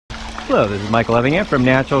Hello, this is Michael Evingham from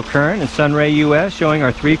Natural Current and SunRay US, showing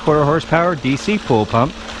our 3/4 horsepower DC pool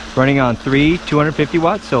pump running on 3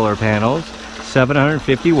 250-watt solar panels,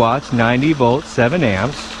 750 watts, 90 volts, 7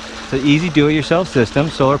 amps. It's an easy do-it-yourself system.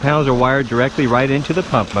 Solar panels are wired directly right into the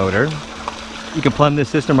pump motor. You can plumb this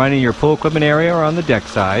system right in your pool equipment area or on the deck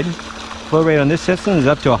side. Flow rate on this system is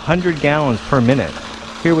up to 100 gallons per minute.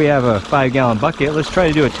 Here we have a 5-gallon bucket. Let's try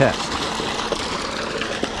to do a test.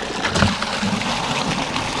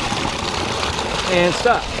 And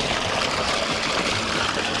stop.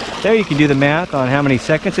 There you can do the math on how many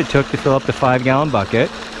seconds it took to fill up the 5-gallon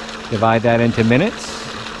bucket. Divide that into minutes,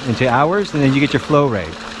 into hours, and then you get your flow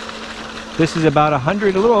rate. This is about a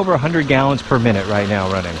little over 100 gallons per minute right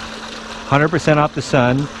now running. 100% off the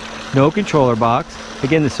sun, no controller box.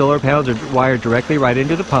 Again, the solar panels are wired directly right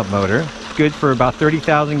into the pump motor. Good for about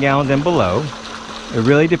 30,000 gallons and below. It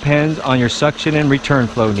really depends on your suction and return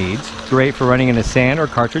flow needs. Great for running in a sand or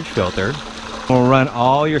cartridge filter. We'll run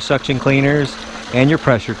all your suction cleaners and your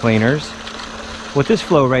pressure cleaners. With this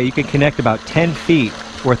flow rate, you can connect about 10 feet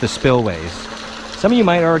worth of spillways. Some of you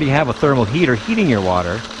might already have a thermal heater heating your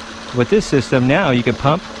water. With this system now, you can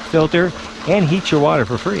pump, filter, and heat your water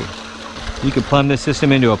for free. You can plumb this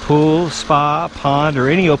system into a pool, spa, pond, or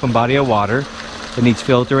any open body of water that needs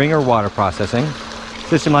filtering or water processing. A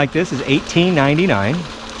system like this is $18.99.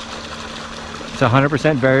 It's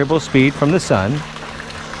 100% variable speed from the sun.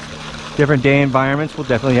 Different day environments will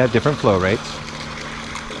definitely have different flow rates.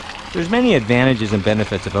 There's many advantages and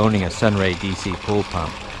benefits of owning a SunRay DC pool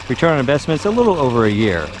pump. Return on investment is a little over a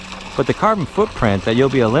year, but the carbon footprint that you'll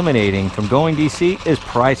be eliminating from going DC is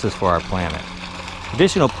priceless for our planet.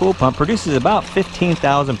 Traditional pool pump produces about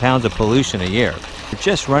 15,000 pounds of pollution a year for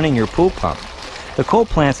just running your pool pump. The coal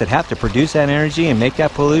plants that have to produce that energy and make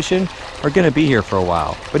that pollution are going to be here for a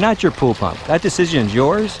while, but not your pool pump. That decision is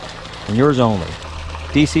yours and yours only.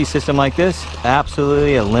 DC system like this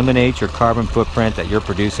absolutely eliminates your carbon footprint that you're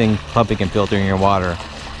producing, pumping and filtering your water,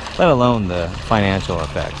 let alone the financial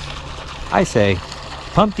effects. I say,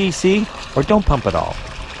 pump DC or don't pump at all.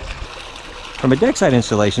 From a deckside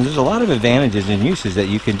installation, there's a lot of advantages and uses that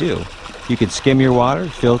you can do. You can skim your water,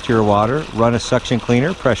 filter your water, run a suction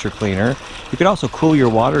cleaner, pressure cleaner. You can also cool your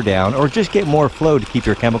water down or just get more flow to keep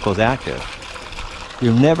your chemicals active.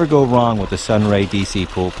 You'll never go wrong with the SunRay DC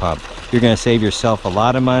pool pump. You're going to save yourself a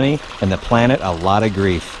lot of money and the planet a lot of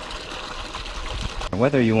grief.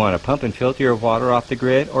 Whether you want to pump and filter your water off the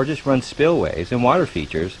grid or just run spillways and water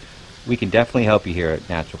features, we can definitely help you here at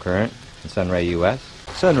Natural Current and SunRay US.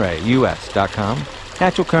 SunRayUS.com,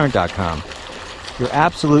 NaturalCurrent.com. Your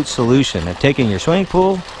absolute solution of taking your swimming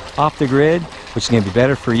pool off the grid, which is going to be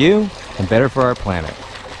better for you and better for our planet.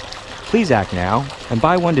 Please act now and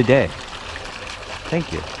buy one today.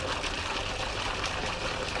 Thank you.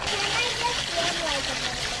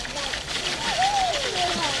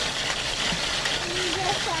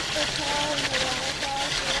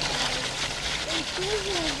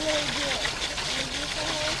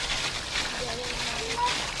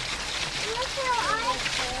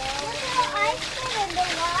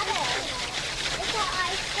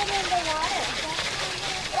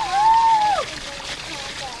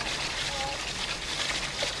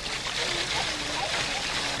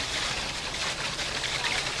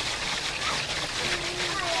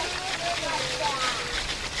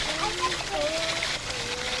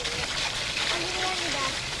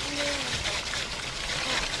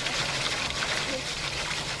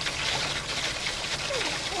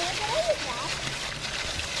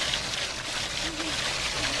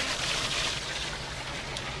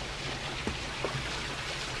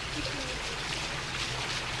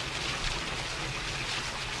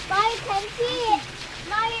 Bye, Kenzie.